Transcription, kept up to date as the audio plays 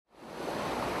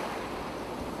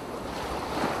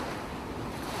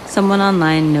Someone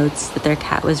online notes that their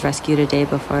cat was rescued a day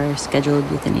before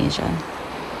scheduled euthanasia.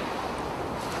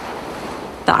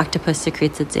 The octopus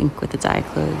secretes its ink with its eye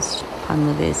closed,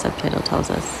 Panleve's subtitle tells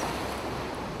us.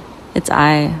 Its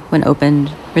eye, when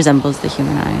opened, resembles the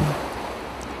human eye.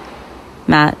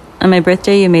 Matt, on my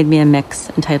birthday you made me a mix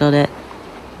and titled it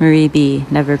Marie B.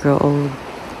 Never Grow Old.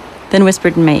 Then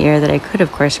whispered in my ear that I could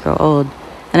of course grow old,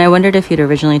 and I wondered if you'd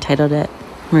originally titled it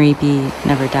Marie B.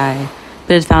 Never Die,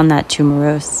 but had found that too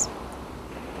morose.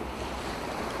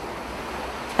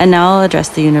 And now I'll address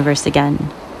the universe again.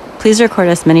 Please record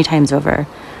us many times over.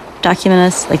 Document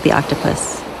us like the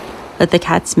octopus. Let the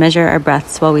cats measure our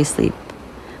breaths while we sleep.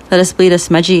 Let us bleed a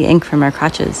smudgy ink from our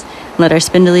crotches, and let our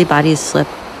spindly bodies slip,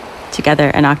 together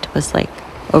and octopus-like,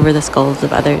 over the skulls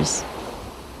of others.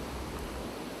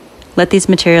 Let these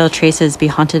material traces be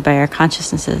haunted by our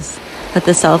consciousnesses. Let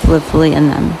the self live fully in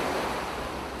them.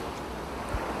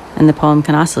 And the poem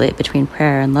can oscillate between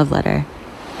prayer and love letter.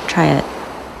 Try it.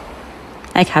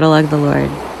 I catalog the Lord.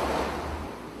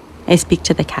 I speak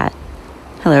to the cat.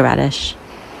 Hello, Radish.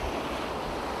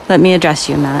 Let me address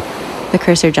you, Matt. The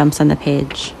cursor jumps on the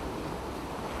page.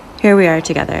 Here we are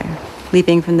together,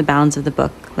 leaping from the bounds of the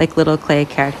book like little clay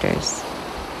characters.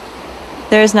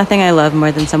 There is nothing I love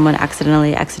more than someone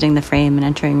accidentally exiting the frame and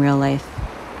entering real life.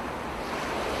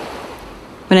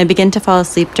 When I begin to fall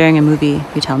asleep during a movie,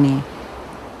 you tell me,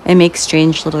 I make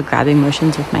strange little grabbing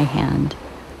motions with my hand,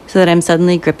 so that I'm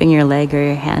suddenly gripping your leg or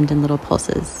your hand in little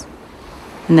pulses.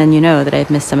 And then you know that I've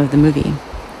missed some of the movie.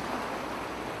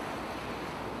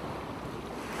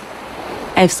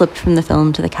 I've slipped from the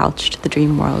film to the couch to the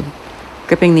dream world,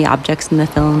 gripping the objects in the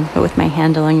film, but with my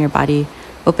hand along your body,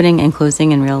 opening and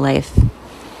closing in real life,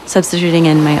 substituting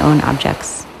in my own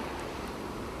objects.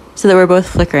 So that we're both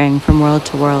flickering from world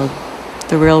to world.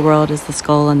 The real world is the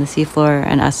skull on the seafloor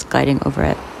and us gliding over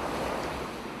it.